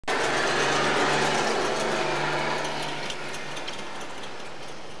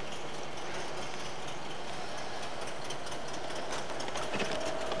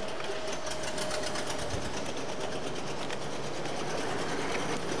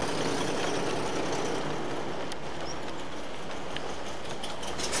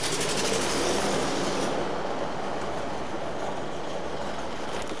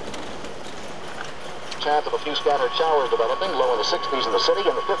chance of a few scattered showers developing, low in the 60s in the city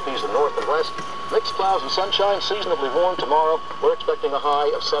and the 50s in north and west. Mixed clouds and sunshine, seasonably warm tomorrow. We're expecting a high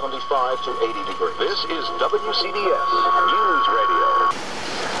of 75 to 80 degrees. This is WCDS News Radio.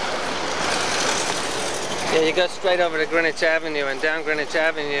 Yeah, you go straight over to Greenwich Avenue and down Greenwich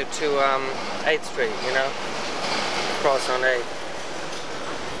Avenue to 8th Street, you know, cross on 8th.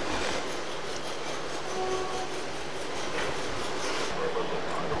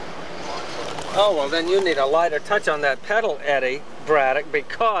 Oh, well then you need a lighter touch on that pedal, Eddie Braddock,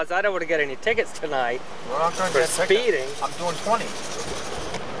 because I don't want to get any tickets tonight for speeding. I'm doing 20.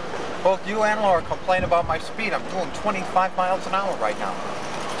 Both you and Laura complain about my speed. I'm doing 25 miles an hour right now.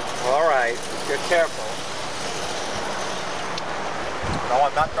 All right, you're careful. No,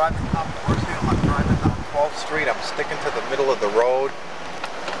 I'm not driving down Commercial. I'm driving down 12th Street. I'm sticking to the middle of the road.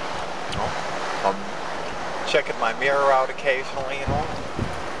 You know, I'm checking my mirror out occasionally, you know.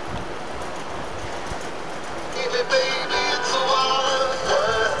 Baby, it's a wild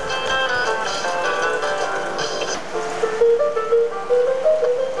world.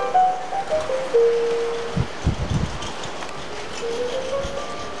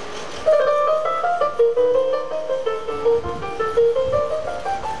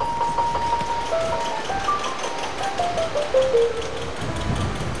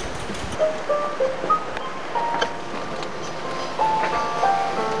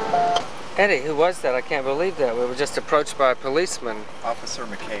 Eddie, who was that? I can't believe that. We were just approached by a policeman. Officer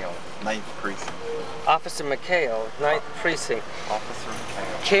McHale, 9th Precinct. Officer McHale, 9th Precinct. Officer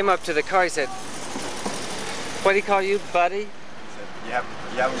McHale. Came up to the car, he said, what do he call you, buddy? He said,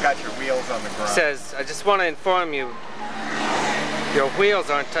 you haven't got your wheels on the ground. He says, I just want to inform you, your wheels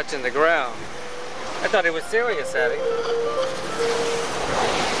aren't touching the ground. I thought he was serious, Eddie.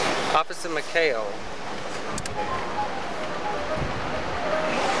 Officer McHale.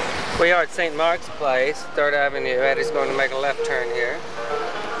 We are at St. Mark's Place, 3rd Avenue. Eddie's going to make a left turn here.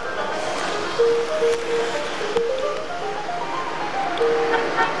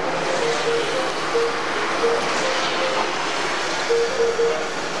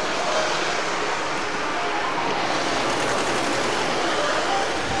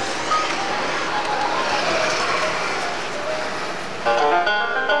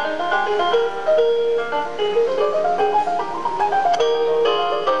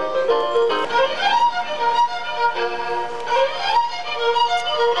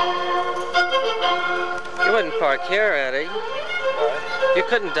 Park here, Eddie. What? You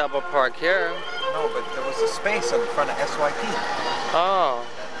couldn't double park here. No, but there was a space in front of SYP. Oh.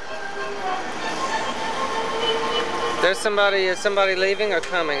 There's somebody, is somebody leaving or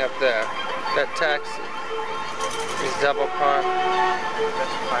coming up there? That taxi. He's double parked.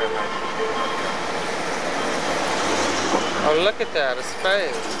 That's a fire hydrant. Oh, look at that, a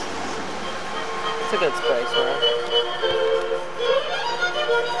space. It's a good space, right?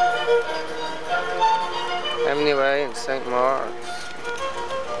 Avenue A in St. Mark's.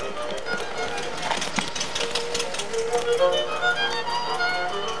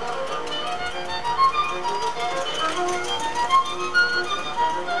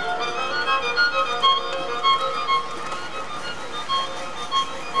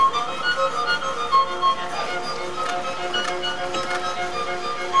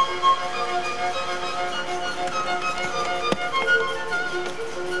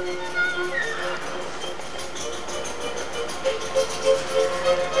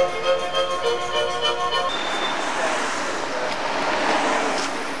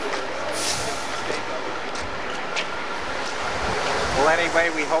 Well, anyway,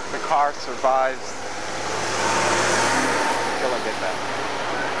 we hope the car survives until I get back.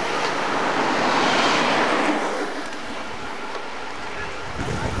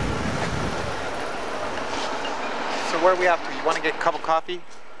 So where are we after? You want to get a cup of coffee?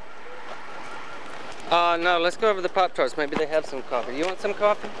 No, let's go over to the Pop Tarts. Maybe they have some coffee. You want some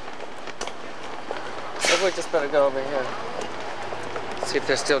coffee? Maybe we just better go over here. See if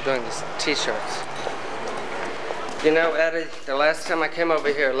they're still doing these t-shirts. You know, Eddie, the last time I came over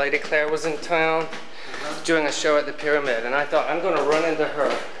here, Lady Claire was in town doing a show at the Pyramid, and I thought, I'm going to run into her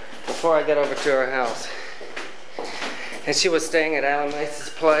before I get over to her house. And she was staying at Alan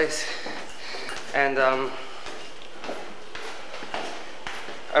Mace's place, and I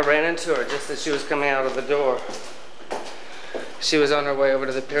ran into her just as she was coming out of the door. She was on her way over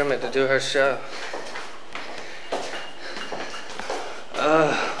to the Pyramid to do her show.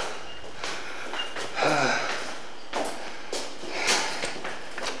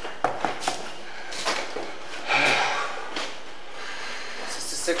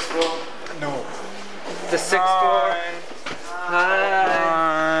 Sixth floor? No. The sixth floor?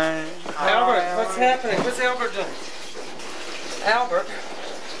 Hi. Albert, what's happening? Albert doing? Albert?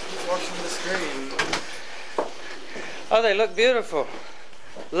 He's watching the screen. Oh, they look beautiful.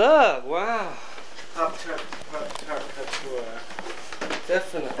 Look, wow. Pop Tart couture.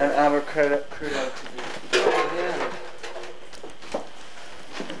 Definitely. And Albert crudo to Oh, yeah.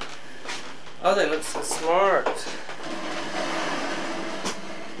 Oh, they look so smart.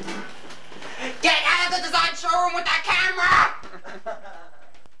 Get out of the design showroom with that camera!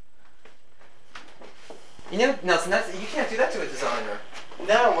 You know, Nelson, you can't do that to a designer.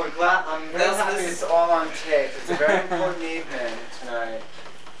 No, we're glad. I'm really Nelson, happy it's all on tape. It's a very important evening tonight.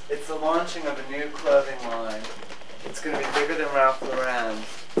 It's the launching of a new clothing line. It's going to be bigger than Ralph Lauren.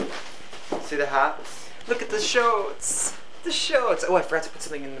 See the hats? Look at the shorts. The shorts. Oh, I forgot to put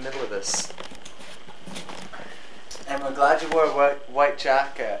something in the middle of this. And we're glad you wore a white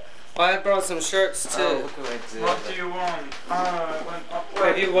jacket. Oh, I brought some shirts too. Oh, look what I did. What do you want? It went up.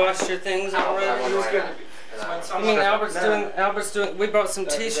 Have you washed your things already? It was good. I mean, Albert's doing, we brought some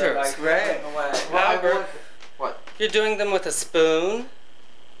t-shirts. Great. Albert, What? you're doing them with a spoon?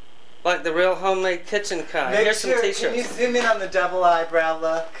 Like the real homemade kitchen kind. Make Here's sure, some can you t-shirts. zoom in on the double eyebrow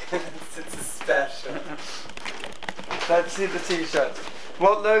look? It's a special. Let's see the t-shirts.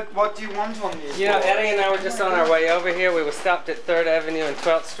 What do you want on these? You know, Eddie and I were just on our way over here. We were stopped at 3rd Avenue and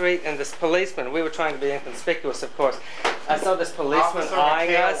 12th Street, and this policeman, we were trying to be inconspicuous, of course. I saw this policeman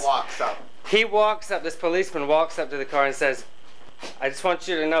eyeing us. Walks up. He walks up, this policeman walks up to the car and says, I just want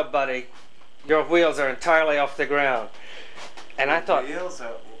you to know, buddy, your wheels are entirely off the ground. And I thought he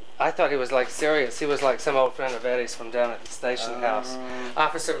was like serious. He was like some old friend of Eddie's from down at the station house.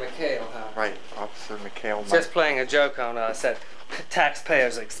 Officer McHale. Right, Officer McHale. Just playing a joke on us at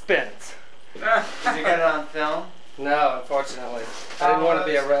taxpayers' expense. Did you get it on film? No, unfortunately. I didn't want to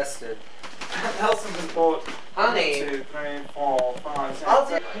be arrested. Nelson has bought Honey. 1, 2, 3, 4, 5, 6,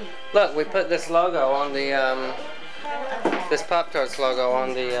 7. Look, we put this logo on the, this Pop Tarts logo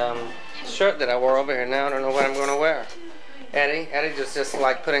on the shirt that I wore over here. Now I don't know what I'm going to wear. Eddie just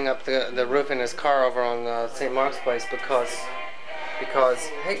like putting up the roof in his car over on St. Mark's Place because,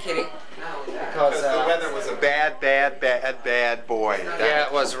 hey kitty, because the weather was a bad boy. Yeah,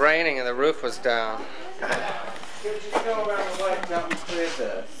 it was raining and the roof was down. Just go around the light and clear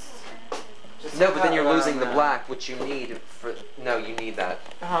this. No, but then you're losing the black, which you need for. No, you need that.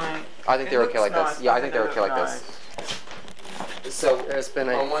 I think they're okay like this. Yeah, I think they're okay like this. So There's been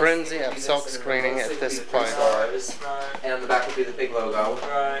a frenzy of silk screening at this point. And on the back would be the big logo.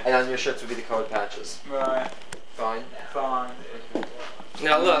 Right. And on your shirts would be the colored patches. Right. Fine. Fine.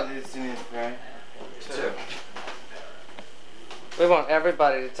 Now look, Two. we want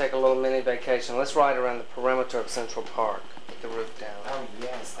everybody to take a little mini vacation. Let's ride around the perimeter of Central Park with the roof down. Oh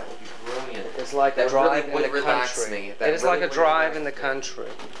yes, that would be brilliant. It's like a That drive really would in the relax country. me. It That is like really a would drive relax in the me. country.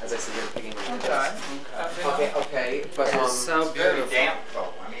 As I said, you're picking Okay. Okay, but It's so It's very beautiful. damp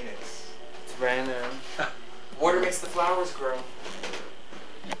though. I mean, it's raining. water makes the flowers grow.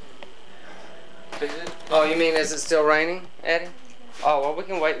 Oh, you mean is it still raining, Eddie? Oh, well, we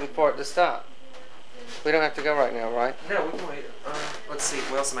can wait for it to stop. We don't have to go right now, right? No, we can wait. Let's see.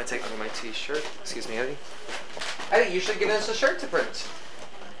 What else am I taking on my t-shirt? Excuse me, Eddie. Eddie, you should give us a shirt to print.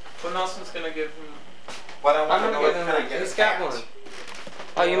 Well, Nelson's going to give him... what I I'm want to gonna know is give can I him. get He's a got patch? one.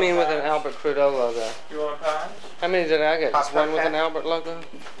 Oh, you mean with an Albert Crudo logo? You want a patch? How many did I get? Just Pop one with an Tart Albert logo?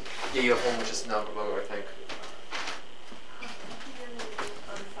 Yeah, you have one with just an Albert logo, I think.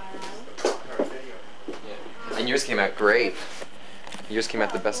 Yeah. And yours came out great. Yours came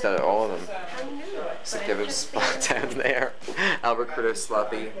out the best out of all of them. Except you have a spot down there. Albert Crudo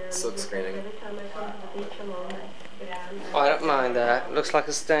sloppy silk screening. Oh, I don't mind that. It looks like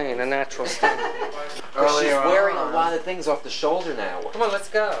a stain, a natural stain. But she's wearing a lot of things off the shoulder now. Come on, let's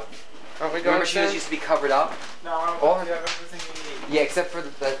go. Aren't we going Remember, she soon? used to be covered up? No, I All don't you have everything you need. Yeah, except for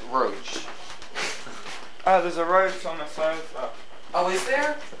that roach. Oh, there's a roach on the sofa. Oh, is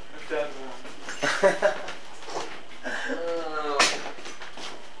there? A dead one.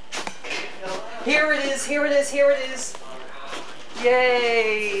 Here it is, here it is, here it is.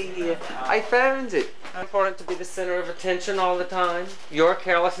 Yay! I found it. It's important to be the center of attention all the time. Your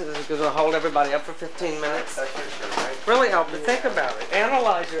carelessness is going to hold everybody up for 15 minutes. That's your shirt, right? Really, Albert, think about it.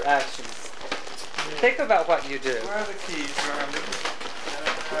 Analyze your actions. Think about what you do. Where are the keys?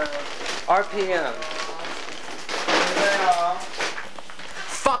 RPM. There they are.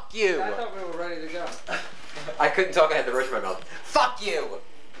 Fuck you! I thought we were ready to go. I couldn't talk, I had the roach in my mouth. Fuck you!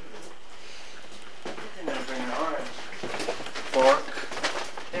 I'm gonna bring an orange. Fork.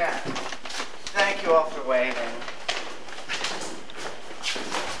 Yeah. Thank you all for waiting.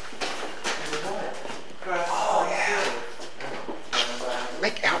 Oh yeah.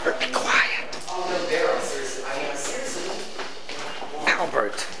 Make Albert be quiet. Oh, no,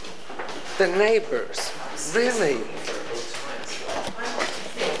 Albert, the neighbors, really?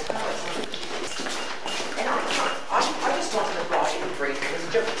 I just wanted to buy it for you.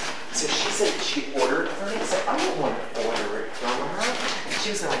 So she said she ordered it for me. So I didn't want to order it from her. And she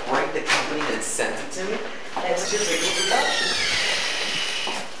was going to write the company and send it to me. And she was like, introduction.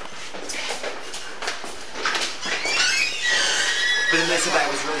 But then they said I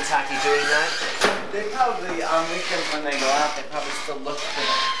was really tacky doing that. They probably, on weekends when they go out, they probably still look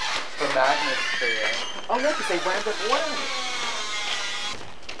for magnets for you. Oh, yeah, because they wound up ordering it.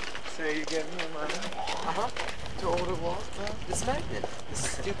 So you give me money? Uh-huh. To order what? This magnet.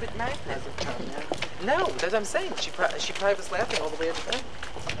 This stupid magnet. No, that's what I'm saying. She probably was laughing all the way at the bank.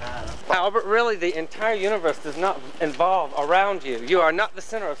 Albert, really, the entire universe does not involve around you. You are not the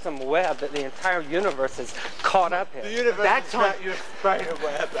center of some web that the entire universe is caught up in. The universe That is time- not your spider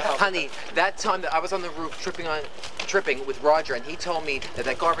web, Albert. Honey, that time that I was on the roof tripping with Roger, and he told me that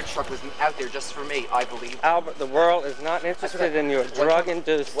that garbage truck was out there just for me, I believe. Albert, the world is not interested in your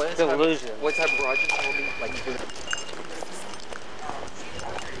drug-induced delusion. One time Roger told me, like,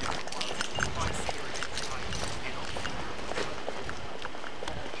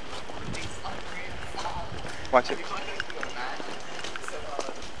 Watch it.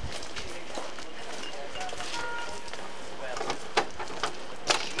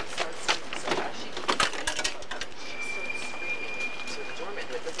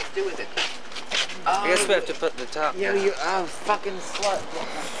 I guess we have to put the top Yeah, down. you, oh, fucking slut.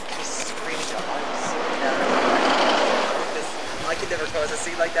 Just screaming out. I could never cause a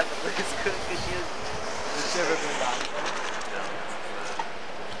scene like that, but Liz could, because she is. It's never been done.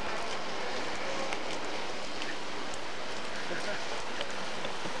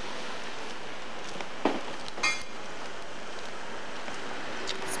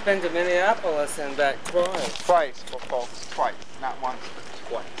 It's been to Minneapolis and back twice. Twice, folks. Twice. Not once, but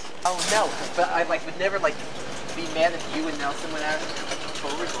twice. Oh, no, but I, like, would never, like, be mad if you and Nelson went out for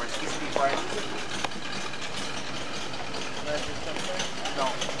resorts. These would be fine. No.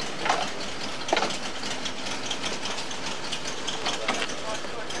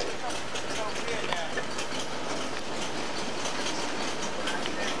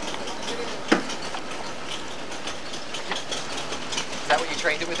 Is that what you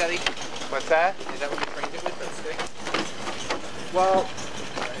trained it with, Eddie? What's that? Is that what you trained it with, that stick? Well,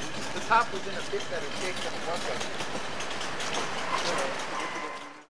 the top was in a bit better shape than it was.